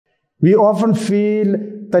We often feel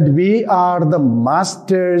that we are the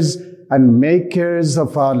masters and makers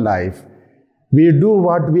of our life. We do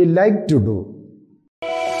what we like to do.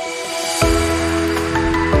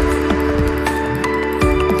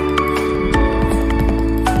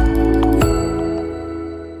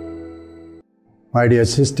 My dear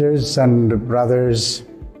sisters and brothers,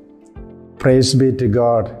 praise be to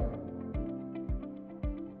God.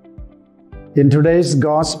 In today's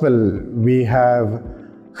gospel, we have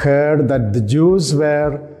heard that the Jews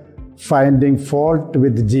were finding fault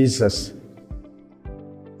with Jesus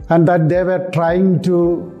and that they were trying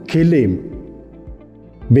to kill him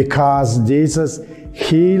because Jesus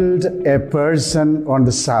healed a person on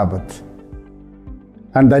the Sabbath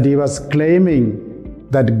and that he was claiming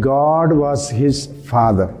that God was his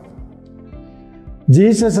Father.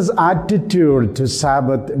 Jesus' attitude to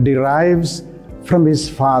Sabbath derives from his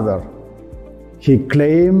Father. He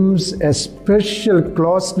claims a special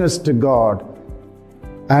closeness to God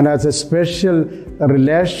and has a special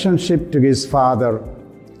relationship to his Father,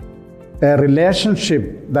 a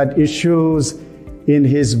relationship that issues in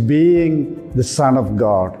his being the Son of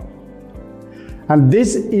God. And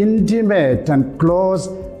this intimate and close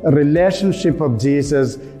relationship of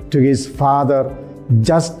Jesus to his Father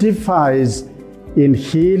justifies in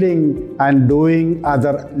healing and doing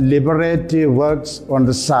other liberative works on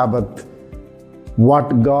the Sabbath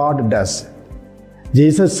what God does.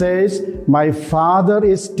 Jesus says, "My Father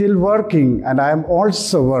is still working and I am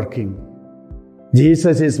also working."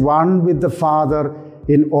 Jesus is one with the Father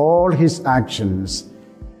in all his actions.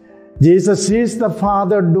 Jesus sees the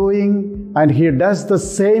Father doing and he does the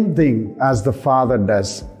same thing as the Father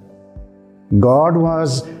does. God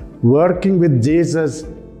was working with Jesus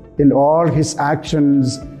in all his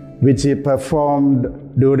actions which he performed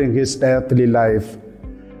during his earthly life.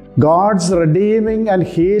 God's redeeming and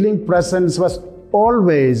healing presence was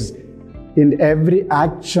always in every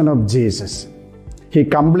action of Jesus. He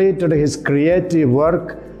completed his creative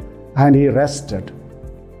work and he rested.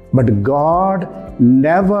 But God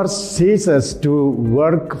never ceases to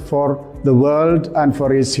work for the world and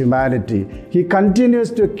for his humanity. He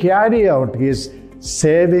continues to carry out his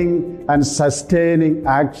saving and sustaining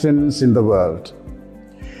actions in the world.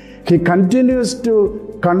 He continues to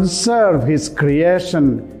conserve his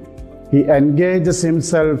creation. He engages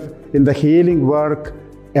himself in the healing work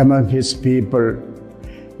among his people.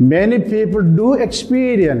 Many people do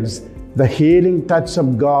experience the healing touch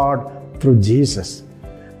of God through Jesus.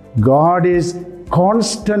 God is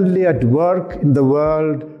constantly at work in the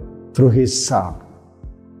world through his Son.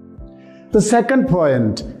 The second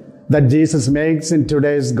point that Jesus makes in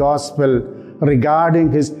today's gospel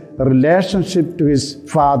regarding his relationship to his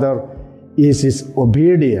Father is his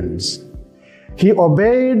obedience. He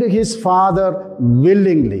obeyed his Father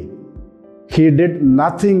willingly. He did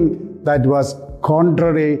nothing that was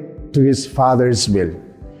contrary to his Father's will.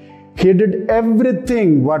 He did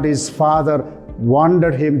everything what his Father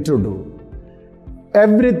wanted him to do.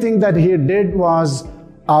 Everything that he did was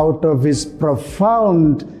out of his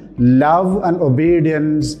profound love and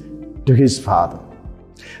obedience to his Father.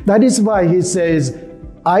 That is why he says,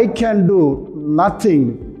 "I can do nothing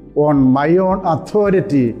on my own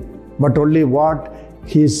authority, but only what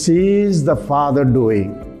he sees the Father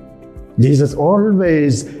doing." Jesus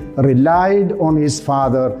always relied on his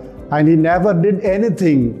Father and he never did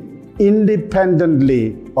anything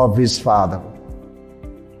independently of his Father.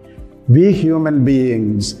 We human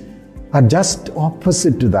beings are just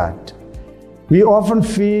opposite to that. We often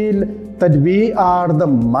feel that we are the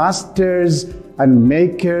masters and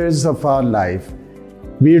makers of our life.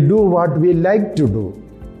 We do what we like to do.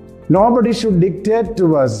 Nobody should dictate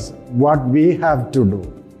to us what we have to do.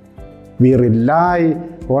 We rely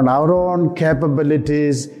on our own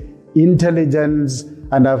capabilities, intelligence,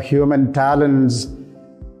 and our human talents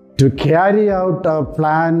to carry out our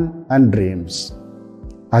plan and dreams.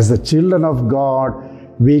 As the children of God,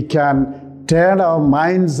 we can turn our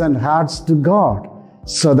minds and hearts to God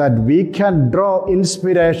so that we can draw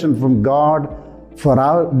inspiration from God for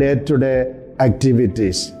our day-to-day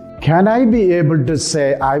activities. Can I be able to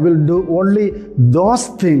say, I will do only those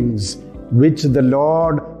things which the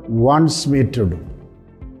Lord wants me to do?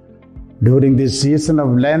 During this season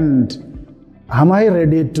of Lent, am I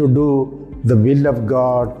ready to do the will of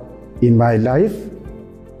God in my life?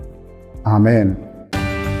 Amen.